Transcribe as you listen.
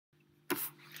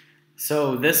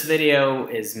So this video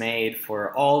is made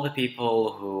for all the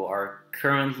people who are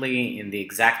currently in the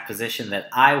exact position that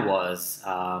I was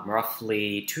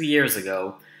roughly 2 years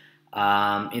ago,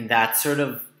 in that sort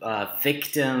of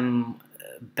victim,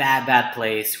 bad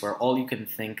place where all you can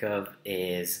think of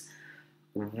is,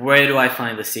 where do I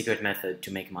find the secret method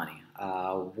to make money?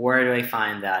 Where do I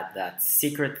find that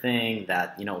secret thing,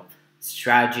 that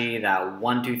strategy, that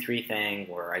 1, 2, 3 thing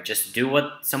where I just do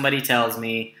what somebody tells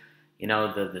me,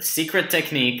 the secret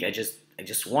technique. I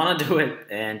just want to do it,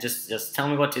 and just tell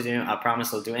me what to do. I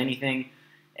promise I'll do anything,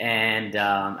 and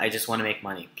I just want to make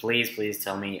money. Please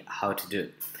tell me how to do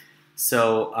it.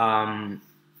 So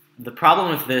the problem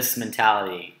with this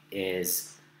mentality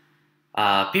is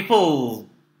people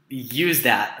use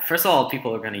that. First of all,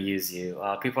 people are going to use you.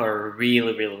 People are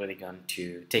really going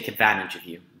to take advantage of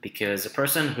you, because a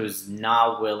person who's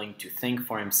not willing to think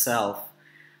for himself,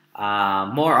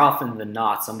 more often than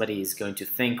not, somebody is going to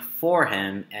think for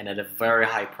him, and at a very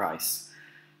high price.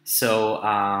 So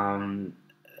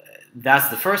that's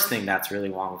the first thing that's really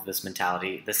wrong with this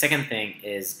mentality. The second thing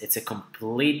is it's a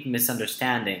complete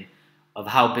misunderstanding of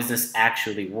how business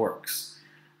actually works.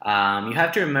 You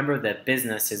have to remember that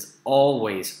business is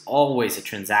always a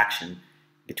transaction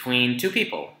between two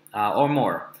people or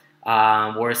more,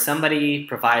 where somebody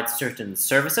provides certain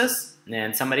services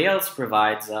and somebody else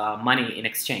provides money in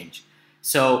exchange.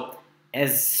 So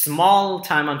as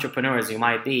small-time entrepreneurs you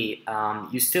might be,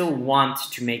 you still want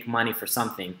to make money for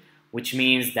something, which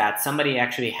means that somebody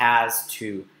actually has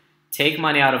to take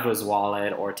money out of his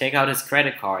wallet or take out his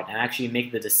credit card and actually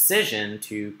make the decision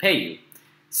to pay you.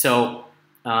 So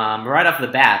right off the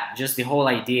bat, just the whole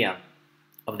idea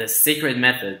of this secret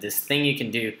method, this thing you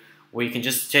can do where you can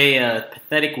just pay a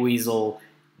pathetic weasel,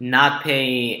 not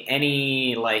pay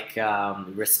any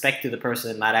respect to the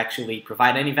person, not actually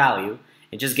provide any value,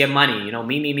 and just get money,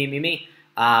 me,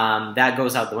 that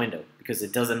goes out the window, because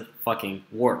it doesn't fucking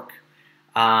work.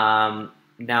 Now,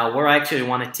 where I actually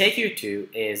want to take you to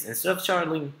is,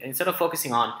 instead of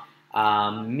focusing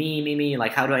on me,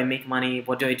 like how do I make money,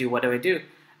 what do I do,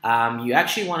 you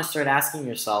actually want to start asking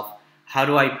yourself, how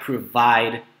do I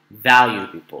provide value to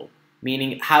people?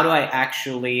 Meaning, how do I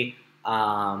actually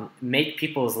make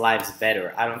people's lives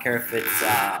better? I don't care if it's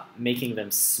making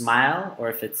them smile, or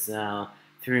if it's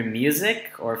through music,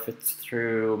 or if it's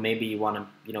through, maybe you want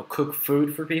to cook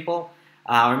food for people,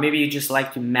 or maybe you just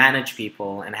like to manage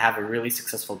people and have a really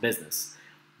successful business.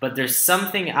 But there's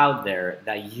something out there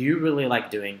that you really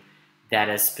like doing that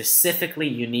is specifically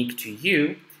unique to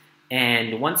you.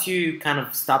 And once you kind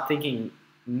of stop thinking,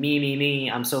 me,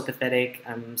 I'm so pathetic,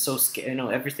 I'm so scared,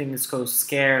 everything is so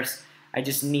scarce, I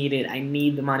just need it, I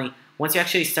need the money. Once you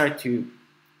actually start to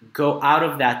go out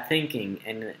of that thinking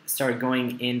and start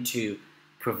going into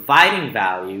providing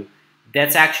value,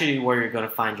 that's actually where you're going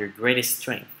to find your greatest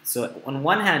strength. So on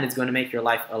one hand, it's going to make your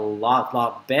life a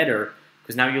lot better,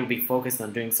 because now you'll be focused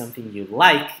on doing something you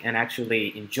like and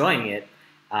actually enjoying it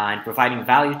and providing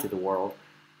value to the world.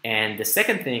 And the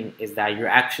second thing is that you're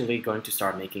actually going to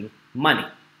start making money,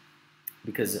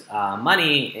 because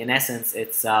money, in essence,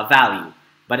 it's value.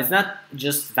 But it's not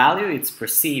just value, it's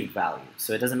perceived value.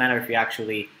 So it doesn't matter if you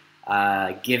actually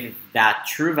give that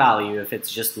true value, if it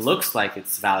just looks like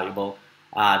it's valuable.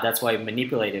 That's why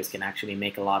manipulators can actually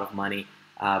make a lot of money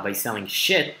by selling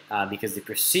shit, because the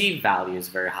perceived value is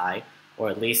very high, or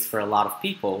at least for a lot of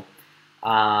people.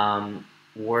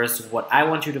 Whereas what I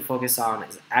want you to focus on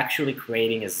is actually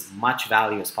creating as much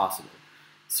value as possible.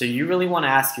 So you really want to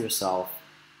ask yourself,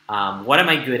 what am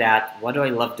I good at? What do I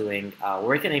love doing?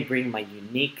 Where can I bring my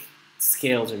unique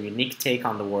skills or unique take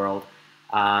on the world,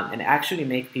 and actually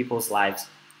make people's lives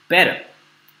better?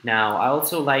 Now, I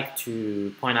also like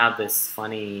to point out this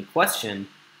funny question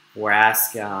where I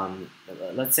ask,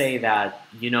 let's say that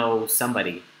you know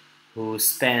somebody who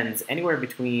spends anywhere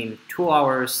between 2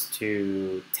 hours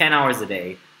to 10 hours a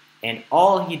day, and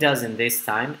all he does in this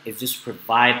time is just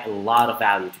provide a lot of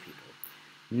value to people.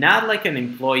 Not like an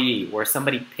employee where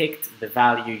somebody picked the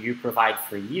value you provide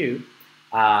for you,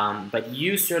 but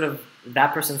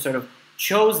that person sort of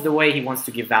chose the way he wants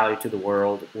to give value to the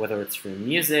world, whether it's through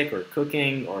music or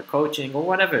cooking or coaching or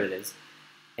whatever it is.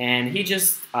 And he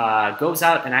just goes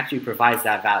out and actually provides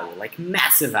that value, like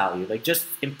massive value, like just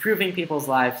improving people's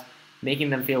lives, making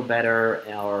them feel better,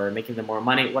 or making them more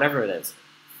money, whatever it is.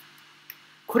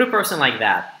 Could a person like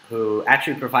that, who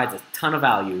actually provides a ton of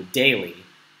value daily,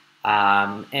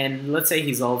 and let's say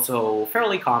he's also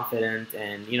fairly confident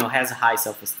and has a high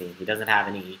self-esteem, he doesn't have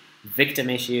any victim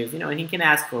issues, and he can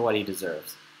ask for what he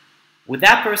deserves, would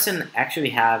that person actually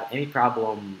have any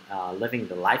problem living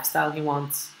the lifestyle he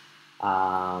wants,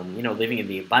 living in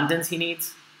the abundance he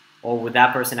needs? or would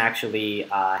that person actually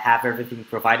have everything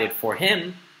provided for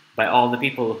him by all the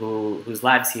people whose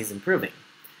lives he's improving?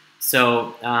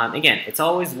 So again, it's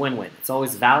always win-win. It's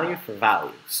always value for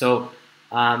value. So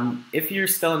if you're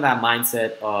still in that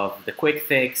mindset of the quick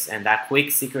fix and that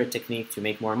quick secret technique to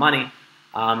make more money,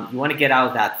 you want to get out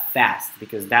of that fast,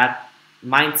 because that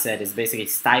mindset is basically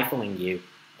stifling you,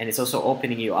 and it's also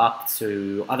opening you up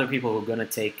to other people who are going to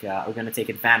take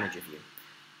advantage of you.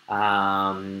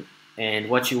 And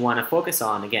what you want to focus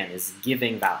on, again, is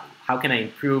giving value. How can I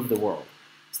improve the world?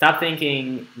 Stop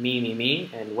thinking me,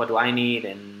 and what do I need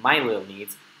and my little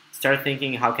needs. Start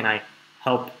thinking, how can I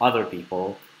help other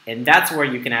people? And that's where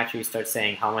you can actually start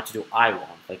saying, how much do I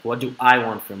want? Like, what do I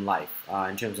want from life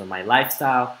in terms of my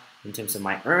lifestyle, in terms of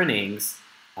my earnings?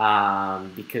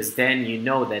 Because then you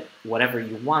know that whatever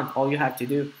you want, all you have to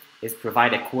do is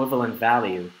provide equivalent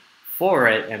value for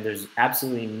it, and there's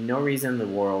absolutely no reason in the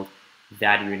world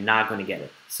that you're not going to get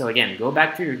it. So again, go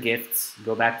back to your gifts,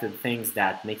 go back to the things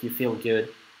that make you feel good,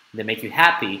 that make you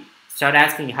happy. Start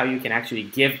asking how you can actually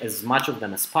give as much of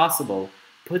them as possible.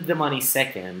 Put the money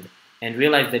second, and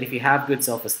realize that if you have good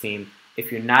self-esteem,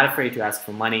 if you're not afraid to ask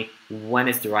for money when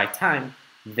it's the right time,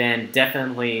 then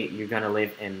definitely you're going to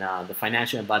live in the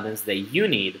financial abundance that you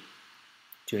need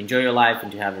to enjoy your life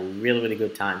and to have a really, really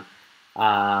good time.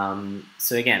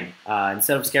 So again,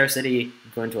 instead of scarcity,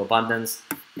 go into abundance.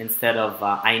 Instead of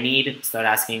I need, start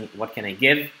asking, what can I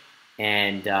give?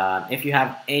 And if you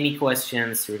have any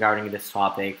questions regarding this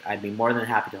topic, I'd be more than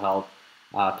happy to help.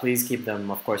 Please keep them,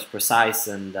 of course, precise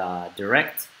and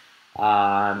direct.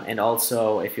 And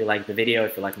also, if you like the video,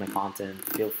 if you like my content,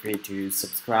 feel free to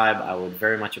subscribe. I would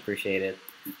very much appreciate it.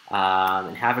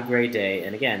 And have a great day.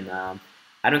 And again,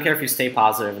 I don't care if you stay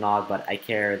positive or not, but I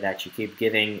care that you keep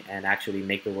giving and actually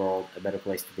make the world a better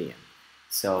place to be in.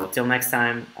 So till next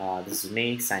time, this is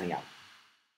me signing out.